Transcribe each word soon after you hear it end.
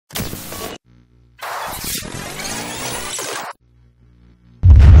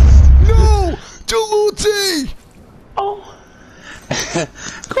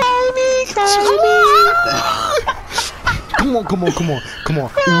Come on.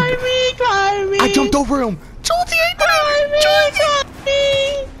 Climb me. I jumped over him. Jolty,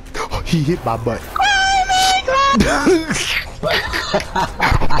 he hit my butt.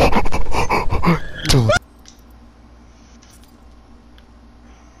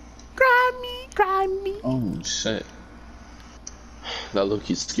 Climb me. Oh shit. That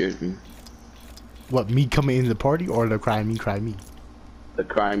look-y scared me. What, me coming in the party or the cry me? The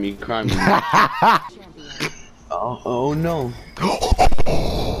cry me. Oh no.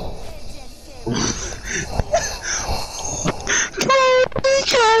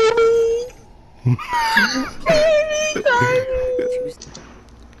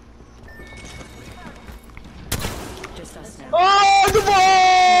 Oh, the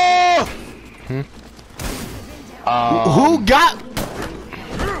ball! Who got?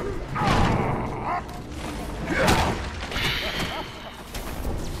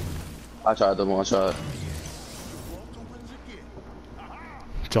 I tried the one shot.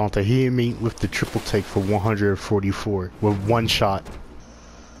 Jonathan, he hit me with the triple take for 144 with one shot.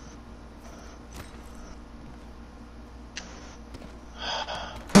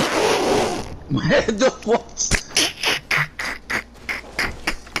 Where the fuck?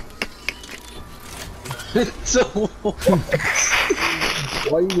 So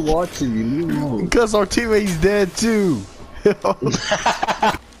why are you watching me? Leave me alone. Because our teammate's dead too.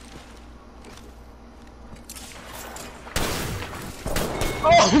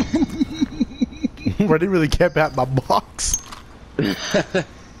 Bro, they really kept at my box.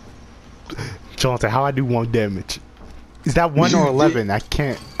 Jonathan, how I do 1 damage? Is that 1 or 11? I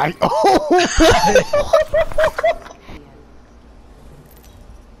can't.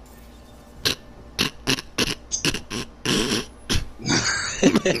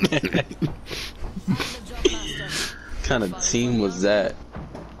 Kind of team was that?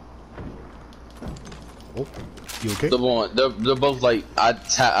 Oh, you okay? They're both like I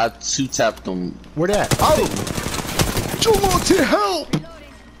 2-tapped them. Where they at? Oh! Jonathan, help!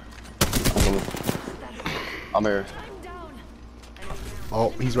 I'm here. Oh,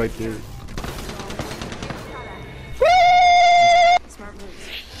 he's right there.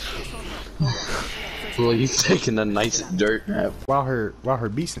 Well, he's taking a nice dirt nap. While her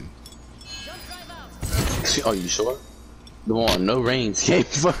beasting. Oh, you sure? No rains came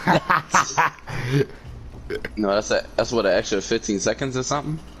from that. No, that's what, an extra 15 seconds or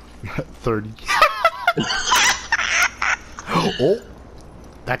something? 30. Oh,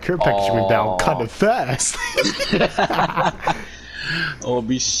 that care package went down kind of fast. Oh,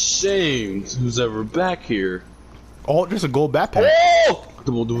 be shamed. Who's ever back here? Oh, there's a gold backpack. Oh!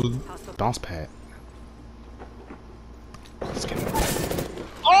 Bounce pad. Let's get it.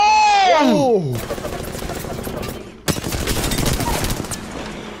 Oh!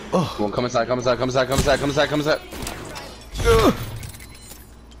 Oh! Come on, come inside. Come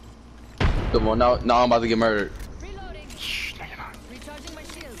on, now I'm about to get murdered. Shh, no, you're not.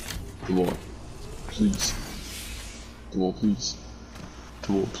 Come on. Please. Come on, please.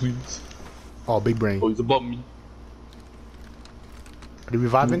 Oh, big brain. Oh, he's above me. Are they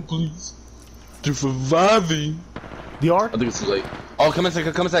reviving? Please. They're reviving. They are? I think it's too late. Oh, come inside.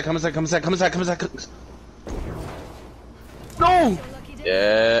 No!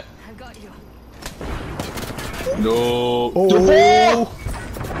 Yeah. No. Oh.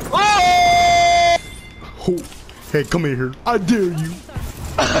 Oh! Oh. Hey, come in here. I dare you.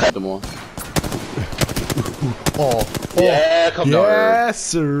 Come on. Oh. Yeah, come down. Yes,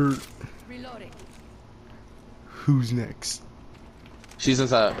 sir. Who's next? She's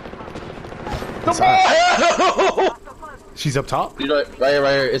inside. Inside. She's up top? You know, right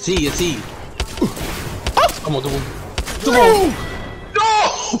here. It's he. Come on, come on. No!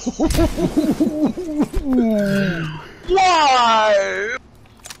 Why?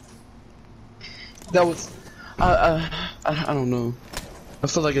 That was... I don't know. I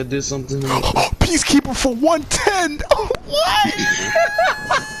feel like I did something. Peacekeeper for 110! Oh, what?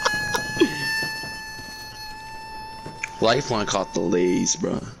 Lifeline caught the lays,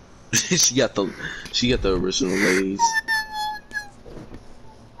 bro. she got the original lays.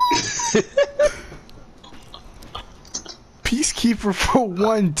 Peacekeeper for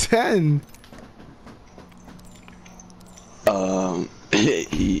 110.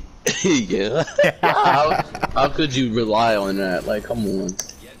 Yeah. How could you rely on that? Like, come on.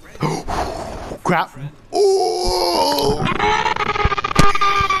 Crap. Oh!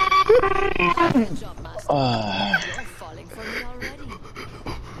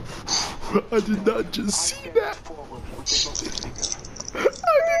 I did not just see that. I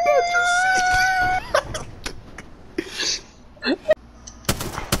did not just see that.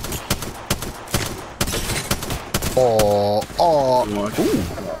 Oh.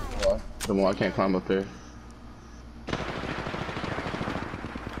 Come on, I can't climb up there.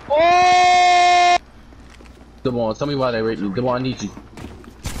 Oh! Come on, tell me why they rate you. Come on, I need you.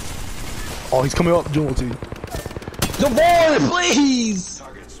 Oh, he's coming up, Jonesy. Come on, please!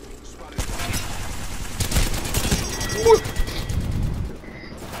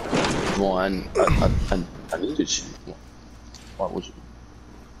 Come on, I needed you. Why would you?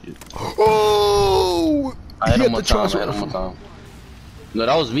 Oh! I hit him one time, No,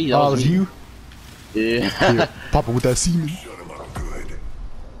 that was me. That was me. You? Yeah. Here, pop it with that semen.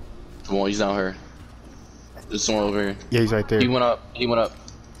 Come on, he's down here. There's someone over here. Yeah, he's right there. He went up. He went up.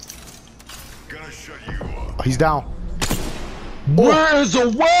 Oh, he's down. Where's the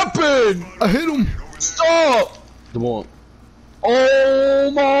weapon? I hit him. Stop! Come on. Oh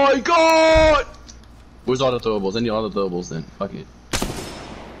my god! Where's all the throwables? I need all the throwables then. Fuck it.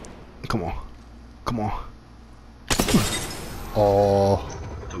 Come on. Come on. Oh.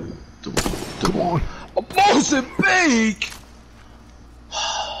 Come on. A Molson Bake!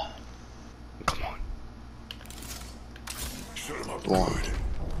 Come on. Come on.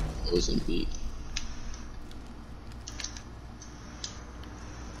 Molson Bake.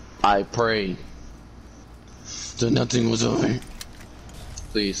 I pray that nothing was over.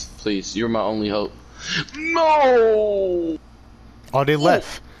 Please, please, you're my only hope. No! Oh, they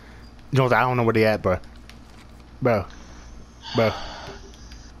left. Jones, I don't know where they at, bro. Bro.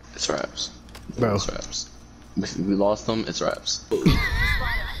 It's raps. Bro. It's raps. We lost them, it's raps.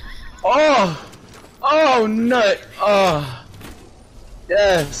 Oh! Oh, nut! Oh!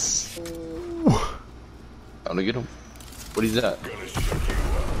 Yes! I'm gonna get him. What is that?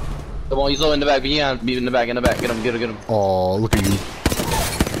 Come on, he's low in the back, be in the back, Get him, get him. Oh, look at you.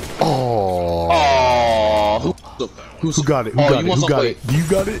 Oh. Oh! Who got it? Who got it? Who got it? You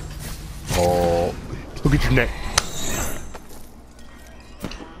got it? Oh. Look at your neck.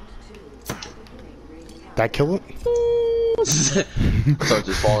 That kill him? Start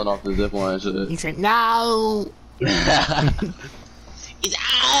just falling off the zip line and shit. He said, no! He's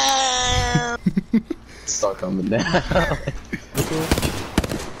out! Start coming down.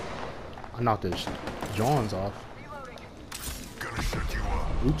 I knocked his Johns off.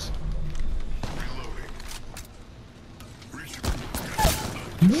 Oops.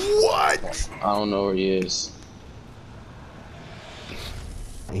 What? I don't know where he is.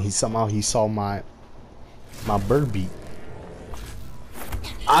 And he somehow saw my bird beat.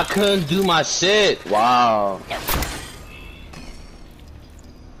 I couldn't do my shit. Wow.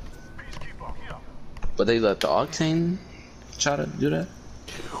 But they let the Octane try to do that.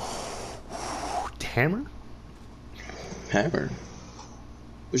 Hammer? Hammer.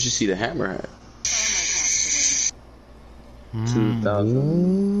 Where'd you see the hammer at?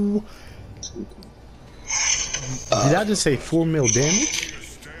 2000. Did I just say 4 mil damage?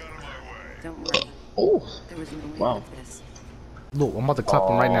 Don't worry. Oh. There was no way Wow. out of this. Look, I'm about to clap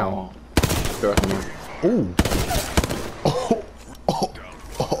him right now. Sure. Ooh. Oh. Oh.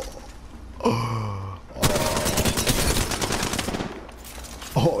 Oh.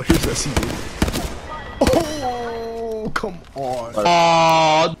 Oh, here's that CD. Oh, come on.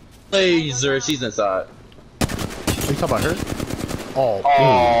 Oh, laser. She's inside. Are you talking about her? Oh.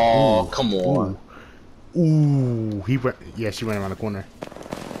 Oh, ooh, come on. Ooh. He went. Yeah, she went around the corner.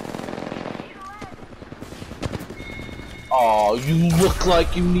 Oh, you look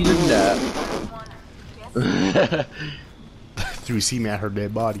like you need a nap. Do you see me at her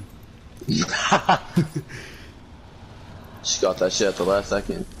dead body? She got that shit at the last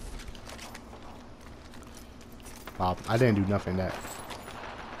second. I didn't do nothing that.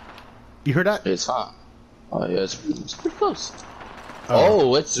 You heard that? It's hot. Oh yeah, it's pretty close.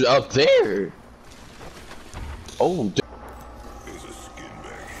 Oh, it's up there. Oh.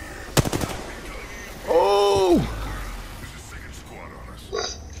 Oh.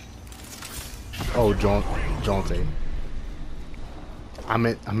 Oh, Jonte. I'm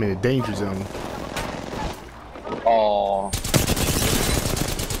in a danger zone. Oh.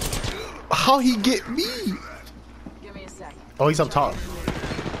 How he get me? Give me a second. Oh, he's up top.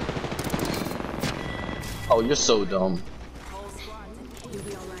 Oh, you're so dumb. Whole squad. You'll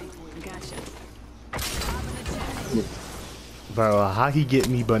be alright. I gotcha. Bro, how he get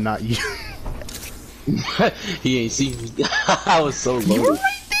me but not you? He ain't see me. I was so low. You were right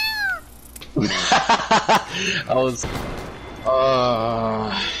there.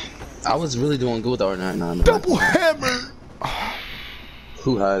 I was really doing good with R99. Double hammer.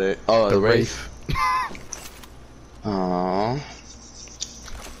 Who had it? Oh, the Wraith. Aww.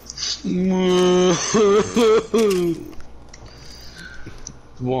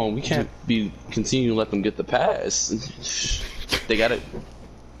 Well, we can't be continue to let them get the pass. They got it.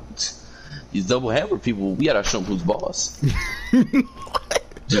 These double hammer people, we gotta show them who's boss.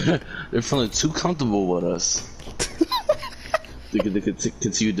 They're feeling too comfortable with us. They could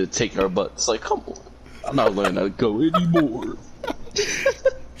continue to take our butts. Like, come on, I'm not letting that go anymore.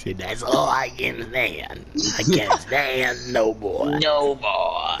 See, that's all I can stand. I can't stand no more. No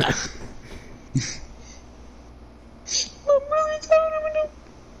more. I'm really tired of it.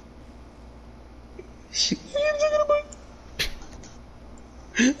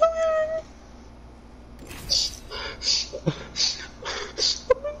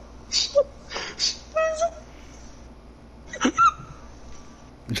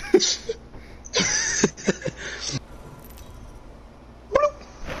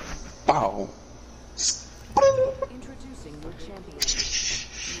 Wow. Introducing your champion.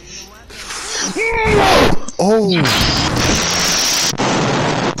 Oh!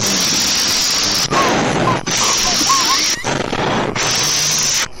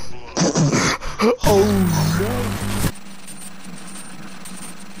 Oh no!